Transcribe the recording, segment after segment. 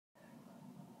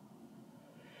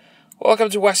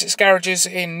Welcome to Wessex Garages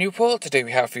in Newport. Today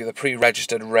we have for you the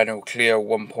pre-registered Renault Clio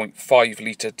 1.5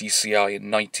 litre DCI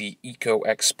 90 Eco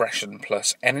Expression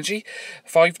Plus Energy.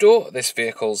 5-door, this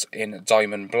vehicle's in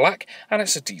diamond black and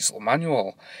it's a diesel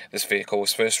manual. This vehicle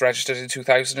was first registered in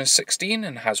 2016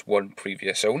 and has one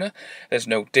previous owner. There's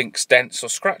no dinks, dents or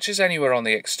scratches anywhere on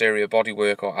the exterior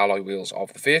bodywork or alloy wheels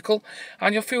of the vehicle,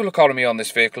 and your fuel economy on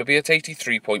this vehicle will be at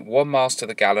 83.1 miles to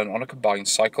the gallon on a combined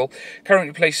cycle,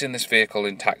 currently placing this vehicle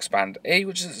in tax band A,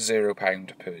 which is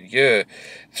 £0 per year.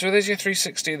 So there's your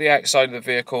 360 of the outside of the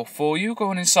vehicle for you.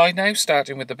 Going inside now,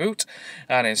 starting with the boot,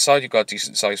 and inside you've got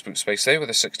decent sized boot space there with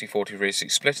a 60-40 rear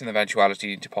seat split in the eventuality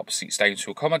you need to pop the seats down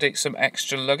to accommodate some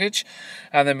extra luggage.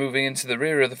 And then moving into the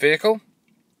rear of the vehicle,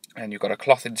 and you've got a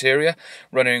cloth interior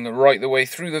running right the way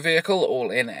through the vehicle,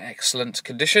 all in excellent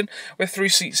condition, with 3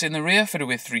 seats in the rear fitted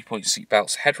with 3-point seat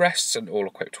belts, headrests, and all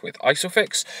equipped with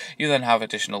ISOFIX. You then have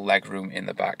additional leg room in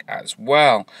the back as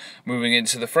well. Moving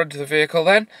into the front of the vehicle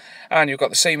then, and you've got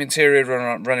the same interior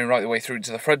running right the way through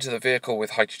to the front of the vehicle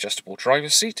with height adjustable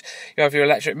driver's seat. You have your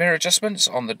electric mirror adjustments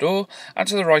on the door, and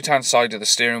to the right hand side of the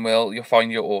steering wheel you'll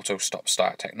find your auto stop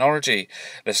start technology.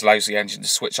 This allows the engine to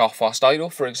switch off whilst idle,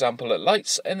 for example at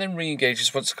lights, and then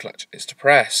re-engages once the clutch is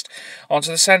depressed.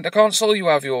 Onto the centre console you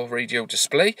have your radio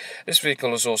display. This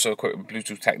vehicle is also equipped with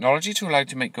Bluetooth technology to allow you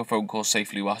to make your phone calls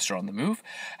safely whilst you're on the move.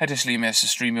 Additionally, you may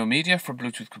stream your media from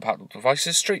Bluetooth compatible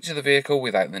devices straight to the vehicle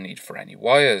without the need for any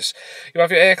wires. You have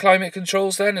your air climate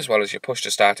controls then, as well as your push to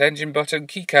start engine button,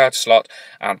 keycard slot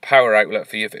and power outlet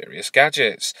for your various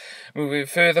gadgets. Moving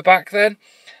further back then,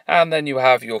 and then you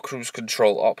have your cruise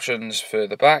control options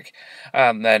further back,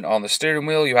 and then on the steering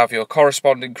wheel you have your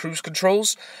corresponding cruise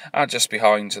controls, and just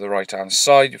behind to the right hand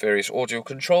side your various audio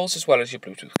controls as well as your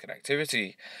Bluetooth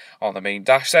connectivity. On the main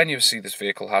dash then you'll see this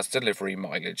vehicle has delivery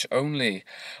mileage only.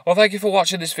 Well, thank you for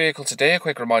watching this vehicle today. A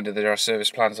quick reminder that there are service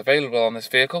plans available on this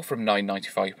vehicle from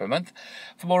 £9.95 per month.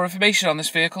 For more information on this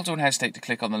vehicle, don't hesitate to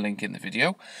click on the link in the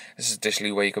video. This is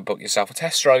additionally where you can book yourself a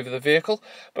test drive of the vehicle,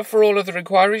 but for all other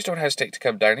inquiries don't hesitate to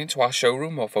come down into our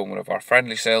showroom or phone one of our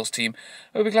friendly sales team.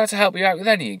 We'll be glad to help you out with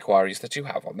any inquiries that you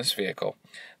have on this vehicle.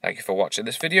 Thank you for watching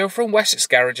this video from Wessex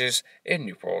Garages in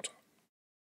Newport.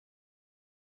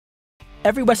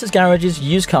 Every Wessex Garages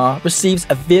used car receives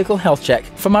a vehicle health check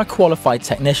from our qualified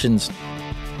technicians.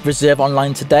 Reserve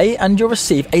online today and you'll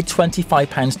receive a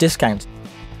 £25 discount.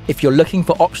 If you're looking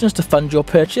for options to fund your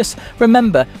purchase,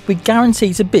 remember we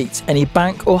guarantee to beat any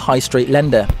bank or high street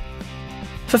lender.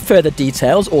 For further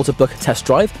details or to book a test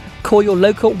drive, call your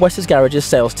local Wessex Garages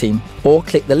sales team or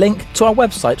click the link to our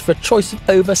website for a choice of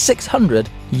over 600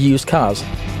 used cars.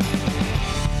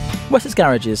 Wessex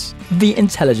Garages, the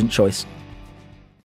intelligent choice.